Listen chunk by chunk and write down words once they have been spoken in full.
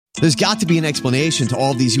There's got to be an explanation to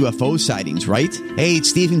all of these UFO sightings, right? Hey,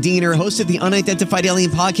 it's Stephen Diener, host of the Unidentified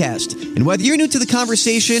Alien Podcast. And whether you're new to the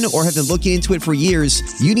conversation or have been looking into it for years,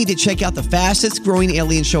 you need to check out the fastest growing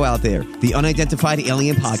alien show out there, the Unidentified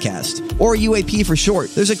Alien Podcast, or UAP for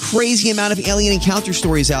short. There's a crazy amount of alien encounter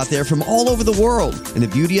stories out there from all over the world. And the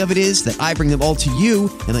beauty of it is that I bring them all to you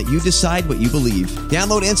and let you decide what you believe.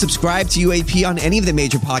 Download and subscribe to UAP on any of the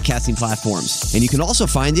major podcasting platforms. And you can also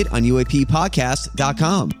find it on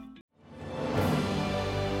UAPpodcast.com.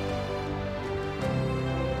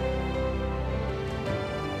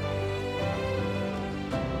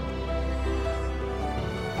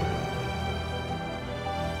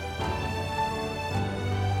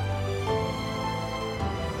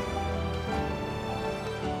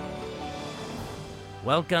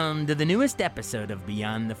 Welcome to the newest episode of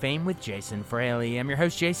Beyond the Fame with Jason Fraley. I'm your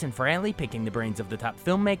host, Jason Fraley, picking the brains of the top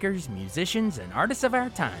filmmakers, musicians, and artists of our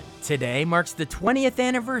time. Today marks the 20th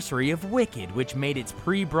anniversary of Wicked, which made its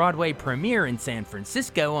pre-Broadway premiere in San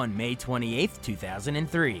Francisco on May 28,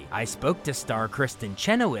 2003. I spoke to star Kristin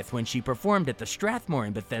Chenoweth when she performed at the Strathmore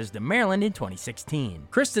in Bethesda, Maryland in 2016.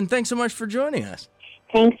 Kristin, thanks so much for joining us.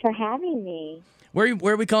 Thanks for having me. Where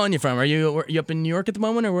are we calling you from? Are you up in New York at the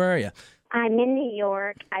moment, or where are you? I'm in New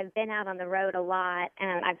York. I've been out on the road a lot,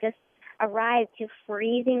 and I've just arrived to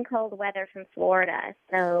freezing cold weather from Florida.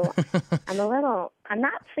 So I'm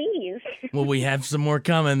not pleased. Well, we have some more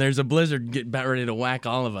coming. There's a blizzard about ready to whack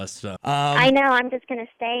all of us. So I know. I'm just going to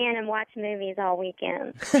stay in and watch movies all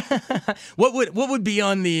weekend. What would be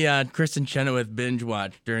on the Kristin Chenoweth binge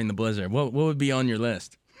watch during the blizzard? What would be on your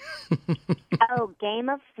list? Oh, Game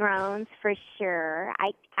of Thrones for sure.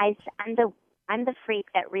 I'm the freak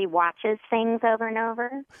that rewatches things over and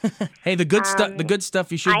over. Hey, the good stuff. The good stuff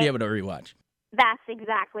you should be able to rewatch. That's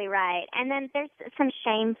exactly right. And then there's some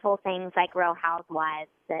shameful things like Real Housewives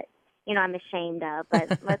that I'm ashamed of,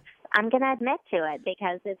 but I'm going to admit to it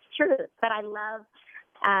because it's truth. But I love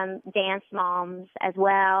Dance Moms as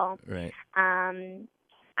well. Right. I'm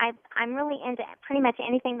really into pretty much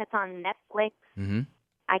anything that's on Netflix. Mm-hmm.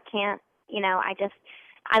 I can't.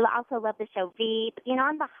 I also love the show Veep.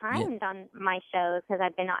 I'm behind on my shows because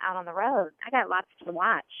I've been out on the road. I got lots to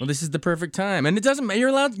watch. Well, this is the perfect time, and it doesn't matter. You're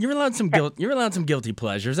allowed some guilt. You're allowed some guilty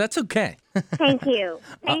pleasures. That's okay. Thank you.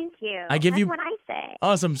 Thank you. That's what I say.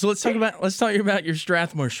 Awesome. So let's talk about your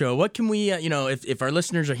Strathmore show. What can we, if our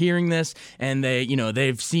listeners are hearing this and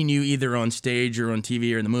they've seen you either on stage or on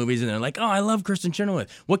TV or in the movies, and they're like, oh, I love Kristin Chenoweth.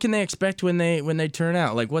 What can they expect when they turn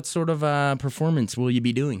out? Like, what sort of performance will you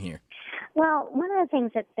be doing here? Well, one of the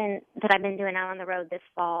things that I've been doing out on the road this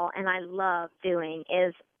fall, and I love doing,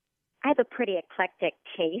 is I have a pretty eclectic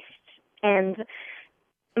taste, and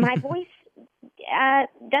my voice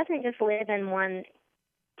doesn't just live in one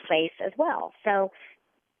place as well. So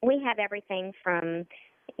we have everything from,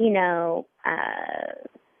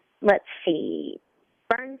 let's see,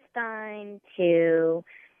 Bernstein to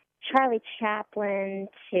Charlie Chaplin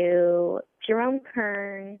to Jerome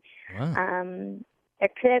Kern. Wow. There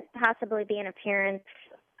could possibly be an appearance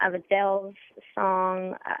of Adele's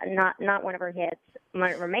song, not one of her hits,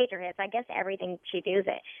 one of her major hits. I guess everything she does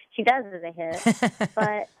is a hit.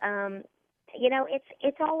 But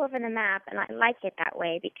it's all over the map, and I like it that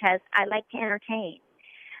way because I like to entertain.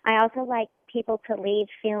 I also like people to leave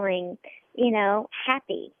feeling,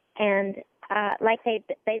 happy and like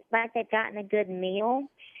they've gotten a good meal.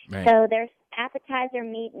 Right. So there's appetizer,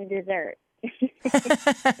 meat, and dessert.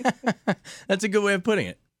 That's a good way of putting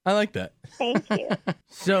it. I like that. Thank you.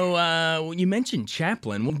 So you mentioned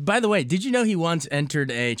Chaplin. Well, by the way, did you know he once entered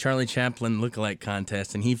a Charlie Chaplin lookalike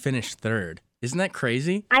contest and he finished third? Isn't that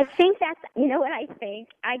crazy? I think what I think.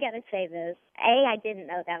 I got to say this. I didn't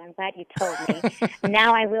know that. I'm glad you told me.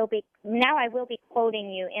 Now I will be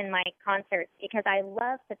quoting you in my concerts because I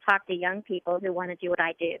love to talk to young people who want to do what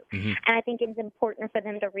I do. Mm-hmm. And I think it's important for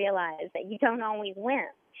them to realize that you don't always win.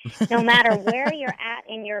 No matter where you're at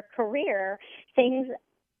in your career, things,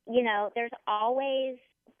 there's always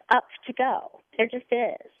up to go. There just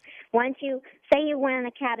is. Once you say you win an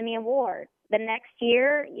Academy Award, the next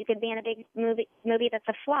year you could be in a big movie that's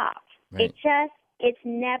a flop. Right. It's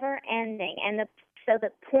never ending. And so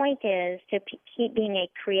the point is to keep being a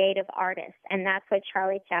creative artist. And that's what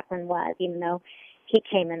Charlie Chaplin was, even though he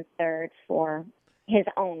came in third for his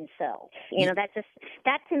own self.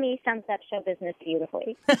 That to me sums up show business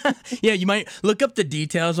beautifully. Yeah, you might look up the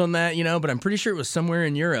details on that, but I'm pretty sure it was somewhere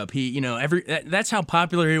in Europe. He, that's how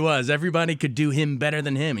popular he was. Everybody could do him better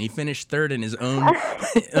than him. He finished third in his own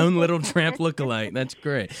little tramp lookalike. That's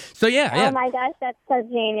great. So yeah. Oh my gosh, that's so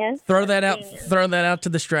genius. Throw that out to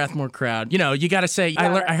the Strathmore crowd. You got to say,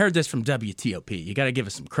 I heard this from WTOP. You got to give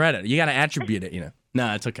us some credit. You got to attribute it,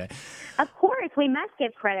 No, it's okay. Of course, we must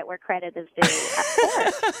give credit where credit is due.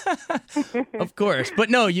 Of course. Of course. But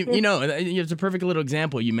no, you know, it's a perfect little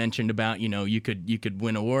example you mentioned about, you could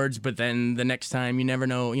win awards, but then the next time you never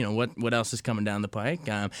know, what else is coming down the pike.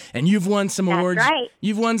 And you've won some awards. That's right.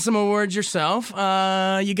 You've won some awards yourself.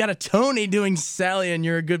 You got a Tony doing Sally and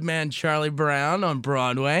You're a Good Man, Charlie Brown on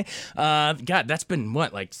Broadway. God, that's been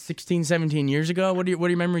what, like 16, 17 years ago? What are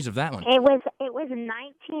your memories of that one? It was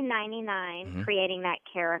 1999 creating that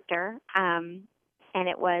character, and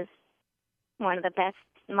it was one of the best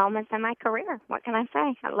moments in my career. What can I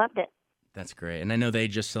say? I loved it. That's great. And I know they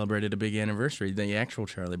just celebrated a big anniversary, the actual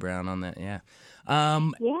Charlie Brown on that, yeah.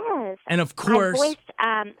 Yes. And of course... I voiced,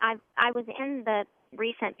 I was in the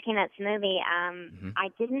recent Peanuts movie. I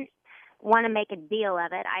didn't want to make a deal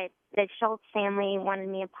of it. The Schultz family wanted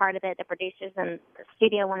me a part of it. The producers and the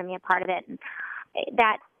studio wanted me a part of it. And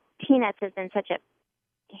that Peanuts has been such a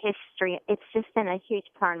history. It's just been a huge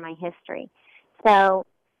part of my history. So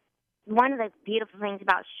one of the beautiful things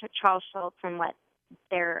about Charles Schultz and what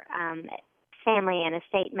their family and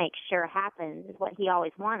estate makes sure happens is what he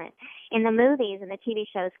always wanted. In the movies and the TV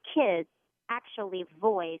shows, kids actually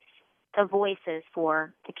voice the voices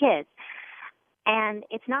for the kids. And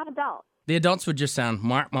it's not adults. The adults would just sound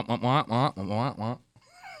wah, wah, wah, wah, wah, wah, wah.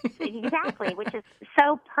 Exactly, which is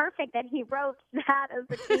so perfect that he wrote that as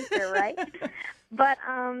a teacher, right? But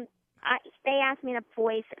they asked me to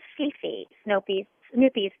voice Fifi,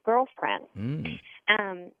 Snoopy's girlfriend. And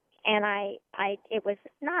it was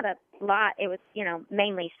not a lot. It was,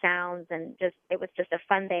 mainly sounds and it was just a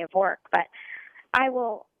fun day of work. But I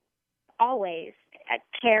will always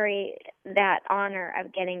carry that honor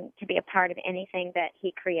of getting to be a part of anything that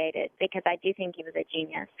he created, because I do think he was a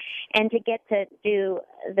genius. And to get to do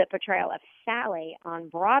the portrayal of Sally on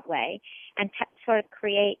Broadway and sort of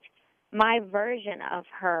create my version of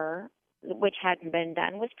her, which hadn't been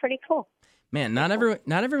done, was pretty cool. Man, not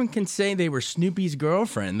everyone can say they were Snoopy's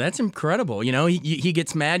girlfriend. That's incredible. He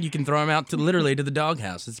gets mad, you can throw him out literally to the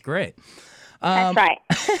doghouse. It's great. That's right.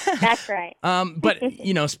 That's right. But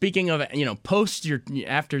speaking of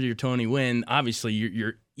after your Tony win, obviously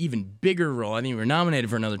your even bigger role, I think you were nominated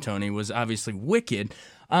for another Tony, was obviously Wicked.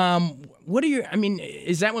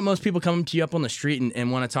 Is that what most people come to you up on the street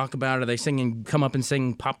and want to talk about? Are they come up and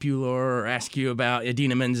sing Popular or ask you about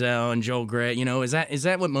Idina Menzel and Joel Grey? Is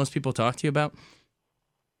that what most people talk to you about?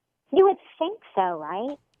 You would think so,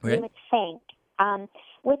 right? Right. You would think.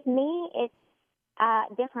 With me, it's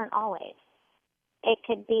different always. It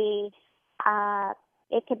could be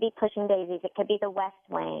Pushing Daisies. It could be The West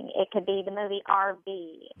Wing. It could be the movie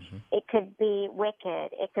R.V. It could be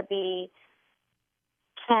Wicked. It could be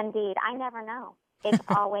Candide. I never know. It's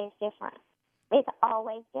always different. It's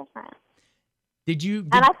always different.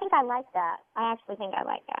 And I think I like that. I actually think I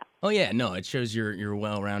like that. Oh yeah, no, it shows you're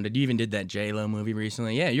well-rounded. You even did that J-Lo movie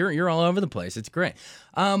recently. Yeah, you're all over the place. It's great.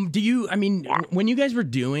 When you guys were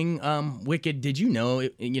doing Wicked, did you know,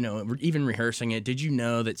 even rehearsing it, did you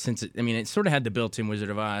know that since it sort of had the built-in Wizard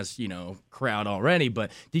of Oz, crowd already,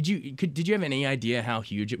 but did you have any idea how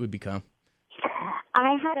huge it would become?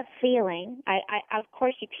 I had a feeling. I of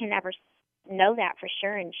course you can never know that for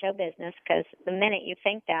sure in show business, because the minute you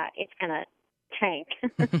think that, it's gonna tank.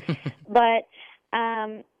 But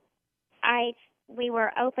we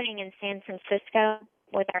were opening in San Francisco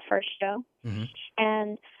with our first show,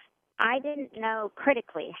 and I didn't know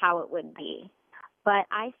critically how it would be, but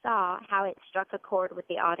I saw how it struck a chord with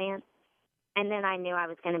the audience, and then I knew I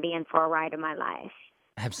was going to be in for a ride of my life.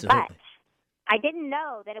 Absolutely. But I didn't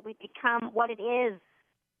know that it would become what it is.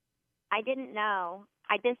 I didn't know.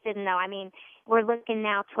 I just didn't know. We're looking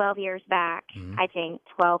now 12 years back, I think,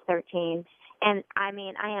 12, 13. And, I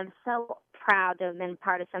am so proud to have been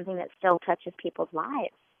part of something that still touches people's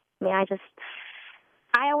lives.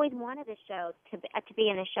 I always wanted a show to be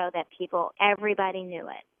in a show that everybody knew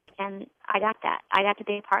it. And I got that. I got to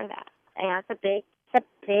be a part of that. And it's a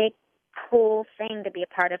big, cool thing to be a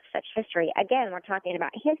part of such history. Again, we're talking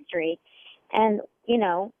about history and,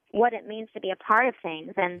 what it means to be a part of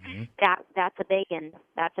things. And that's a big one.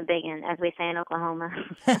 That's a big one, as we say in Oklahoma.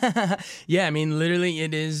 Yeah, literally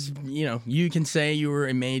it is, you can say you were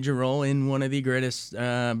a major role in one of the greatest,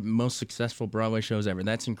 most successful Broadway shows ever.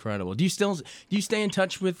 That's incredible. Do you stay in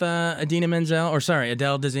touch with Adele Dazeem?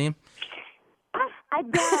 Adele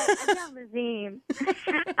Dazeem.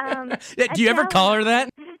 Do you ever call her that?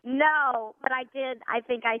 No, but I did. I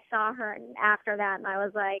think I saw her after that, and I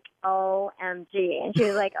was like, OMG. And she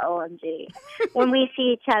was like, OMG. When we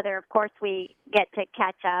see each other, of course, we get to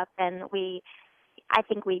catch up, and I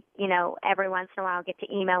think we, every once in a while get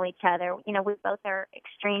to email each other. We both are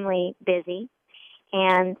extremely busy,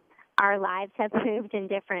 and our lives have moved in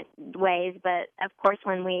different ways, but of course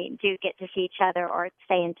when we do get to see each other or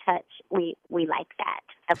stay in touch, we like that,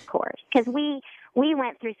 of course, because we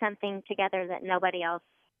went through something together that nobody else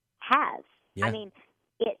has. Yeah. I mean,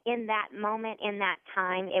 in that moment, in that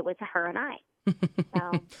time, it was her and I.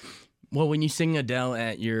 So. Well, when you sing Adele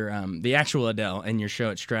at your the actual Adele and your show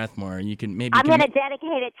at Strathmore, you can maybe. I'm going to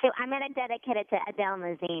dedicate it to Adele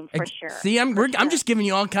Nazim for sure. See, I'm just giving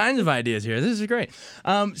you all kinds of ideas here. This is great.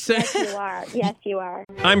 Yes, you are. Yes, you are.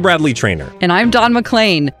 I'm Bradley Trainer. And I'm Don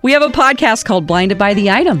McClain. We have a podcast called Blinded by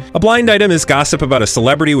the Item. A blind item is gossip about a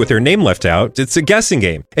celebrity with their name left out. It's a guessing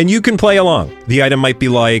game, and you can play along. The item might be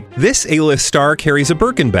like, this A-list star carries a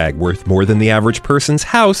Birkin bag worth more than the average person's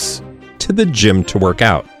house to the gym to work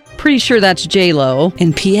out. Pretty sure that's J-Lo.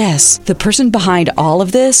 And P.S. the person behind all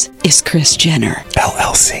of this is Kris Jenner,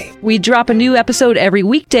 LLC. We drop a new episode every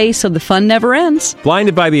weekday so the fun never ends.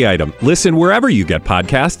 Blinded by the Item. Listen wherever you get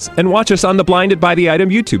podcasts and watch us on the Blinded by the Item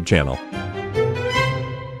YouTube channel.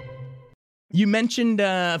 You mentioned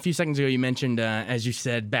a few seconds ago, as you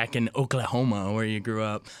said, back in Oklahoma where you grew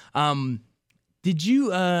up. Did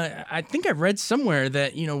you, I think I read somewhere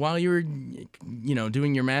that, while you were,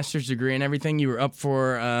 doing your master's degree and everything, you were up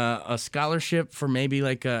for a scholarship for maybe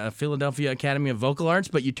like a Philadelphia Academy of Vocal Arts,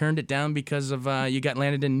 but you turned it down because of, you got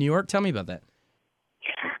landed in New York. Tell me about that.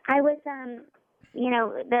 I was, the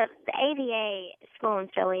AVA school in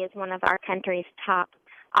Philly is one of our country's top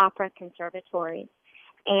opera conservatories,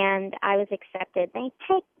 and I was accepted. They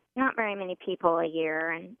take not very many people a year,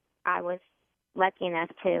 and I was lucky enough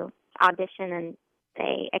to audition, and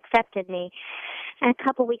they accepted me. And a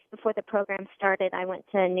couple weeks before the program started, I went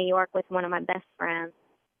to New York with one of my best friends,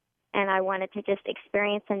 and I wanted to just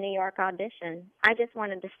experience a New York audition. I just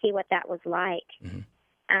wanted to see what that was like. Mm-hmm.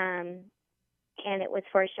 And it was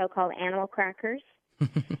for a show called Animal Crackers,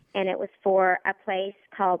 and it was for a place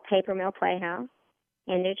called Paper Mill Playhouse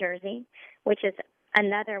in New Jersey, which is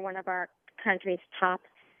another one of our country's top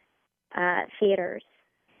theaters.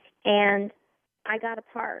 And I got a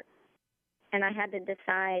part. And I had to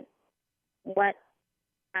decide what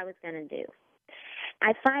I was going to do.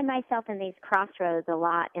 I find myself in these crossroads a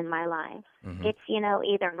lot in my life. Mm-hmm. It's,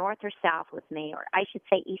 either north or south with me, or I should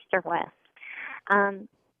say east or west. And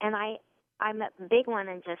I'm a big one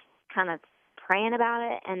in just kind of praying about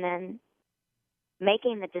it and then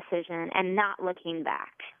making the decision and not looking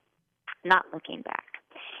back.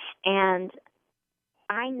 And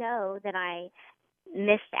I know that I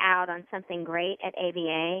missed out on something great at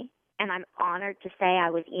ABA, and I'm honored to say I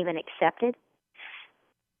was even accepted.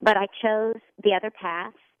 But I chose the other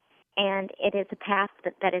path, and it is a path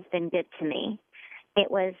that has been good to me. It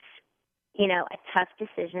was, a tough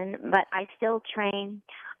decision, but I still train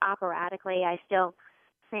operatically. I still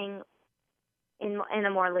sing in a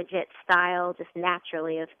more legit style, just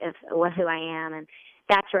naturally of who I am, and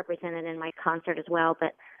that's represented in my concert as well.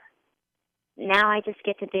 But now I just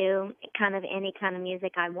get to do kind of any kind of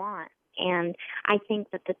music I want. And I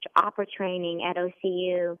think that the opera training at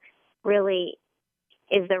OCU really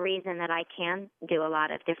is the reason that I can do a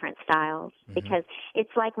lot of different styles, mm-hmm. because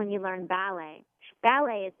it's like when you learn ballet.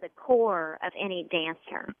 Ballet is the core of any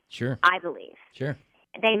dancer, sure. I believe. Sure.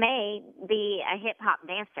 They may be a hip-hop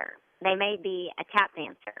dancer. They may be a tap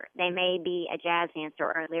dancer. They may be a jazz dancer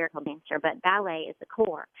or a lyrical dancer, but ballet is the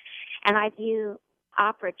core. And I view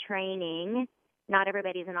opera training, not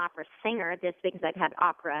everybody's an opera singer just because I've had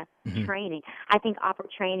opera mm-hmm. training. I think opera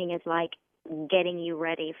training is like getting you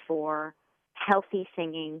ready for healthy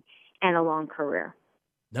singing and a long career.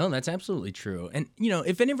 No, that's absolutely true. And,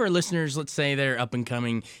 if any of our listeners, let's say they're up and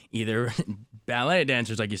coming, either ballet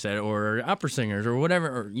dancers, like you said, or opera singers or whatever,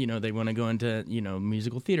 or, they want to go into,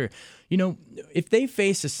 musical theater, if they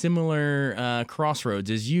face a similar crossroads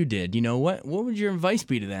as you did, what would your advice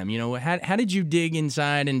be to them? How did you dig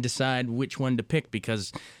inside and decide which one to pick?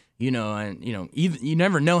 Because, you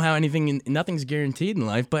never know how nothing's guaranteed in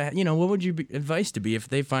life, but, what would your advice to be if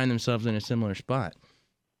they find themselves in a similar spot?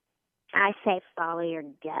 I say follow your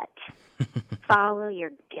gut. Follow your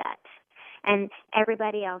gut. And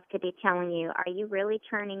everybody else could be telling you, are you really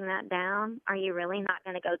turning that down? Are you really not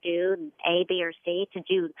going to go do A, B, or C to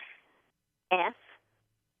do F?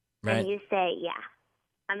 Right. And you say, yeah,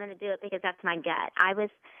 I'm going to do it because that's my gut.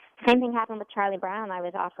 Same thing happened with Charlie Brown. I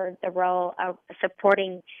was offered the role of a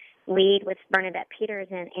supporting lead with Bernadette Peters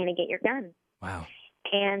in Annie Get Your Gun. Wow.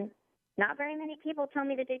 And not very many people told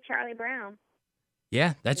me to do Charlie Brown.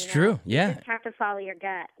 Yeah, that's true. Yeah. You just have to follow your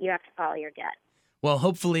gut. You have to follow your gut. Well,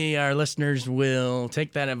 hopefully our listeners will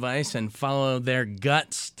take that advice and follow their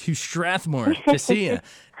guts to Strathmore to see you.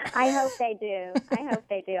 I hope they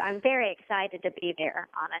do. I'm very excited to be there,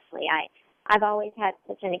 honestly. I've always had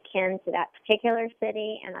such an akin to that particular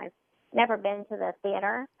city, and I've never been to the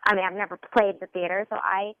theater. I mean, I've never played the theater, so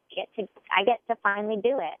I get to finally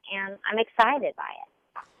do it, and I'm excited by it.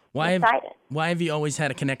 Why have you always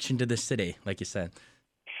had a connection to this city, like you said?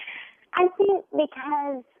 I think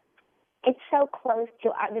because it's so close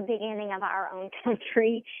to the beginning of our own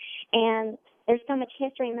country, and there's so much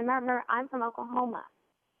history. And remember, I'm from Oklahoma,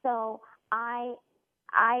 so I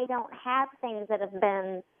don't have things that have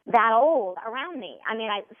been that old around me. I mean,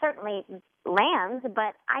 I certainly lands,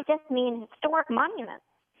 but I just mean historic monuments.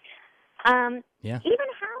 Even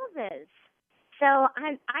houses. So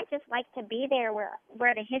I just like to be there where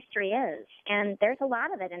the history is, and there's a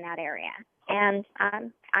lot of it in that area. And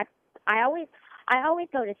I always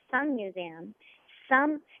go to some museum.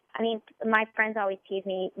 My friends always tease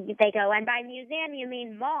me. They go, and by museum you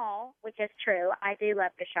mean mall, which is true. I do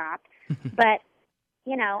love to shop, but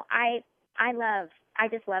I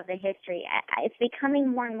just love the history. It's becoming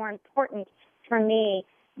more and more important for me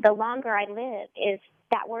the longer I live, is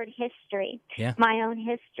that word history. Yeah. My own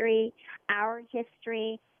history, our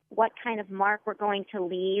history, what kind of mark we're going to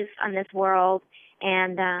leave on this world.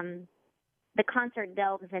 And the concert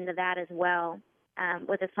delves into that as well,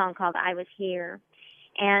 with a song called I Was Here.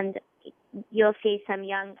 And you'll see some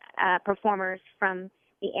young performers from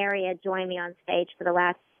the area join me on stage for the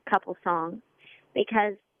last couple songs,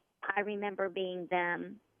 because I remember being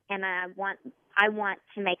them, and I want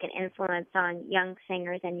to make an influence on young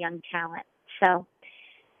singers and young talent. So,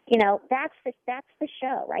 that's the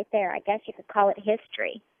show right there. I guess you could call it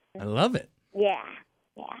history. I love it. Yeah.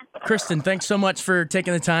 Kristin, thanks so much for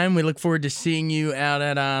taking the time. We look forward to seeing you out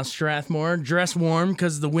at Strathmore. Dress warm,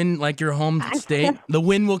 because the wind, like your home state, the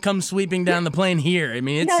wind will come sweeping down the plain here. I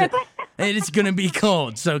mean, it's going to be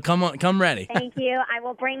cold, so come ready. Thank you. I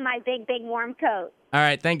will bring my big warm coat. All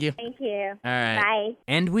right, thank you. Thank you. All right. Bye.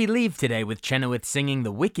 And we leave today with Chenoweth singing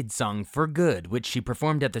the Wicked song For Good, which she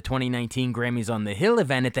performed at the 2019 Grammys on the Hill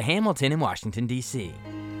event at the Hamilton in Washington, D.C.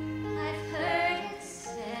 I've heard it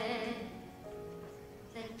said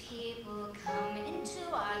that people come into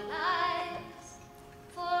our lives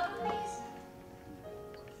for a reason,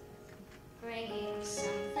 bringing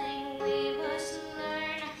something we must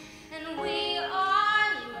learn, and we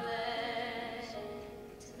are led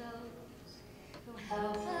to those who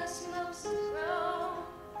help us most grow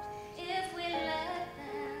if we let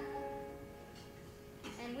them,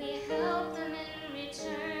 and we help them in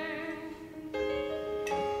return.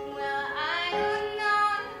 Well, I don't know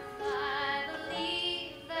if I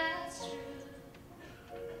believe that's true,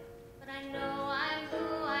 but I know I'm who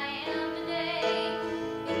I am today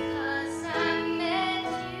because I met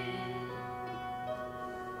you.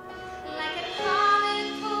 Like a comet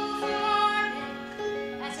pulled from orbit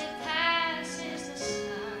as it passes the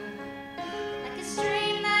sun, like a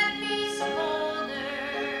stream that beats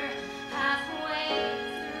bolder halfway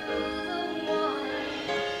through the one.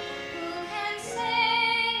 Who can say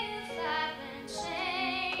if I've been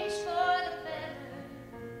changed for the better?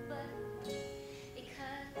 But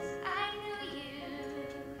because I knew you,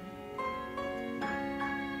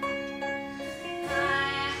 I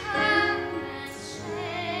haven't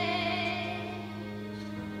changed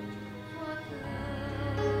for good.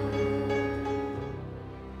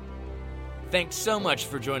 Thanks so much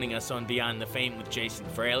for joining us on Beyond the Fame with Jason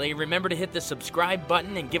Fraley. Remember to hit the subscribe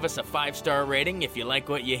button and give us a 5-star rating if you like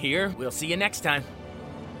what you hear. We'll see you next time.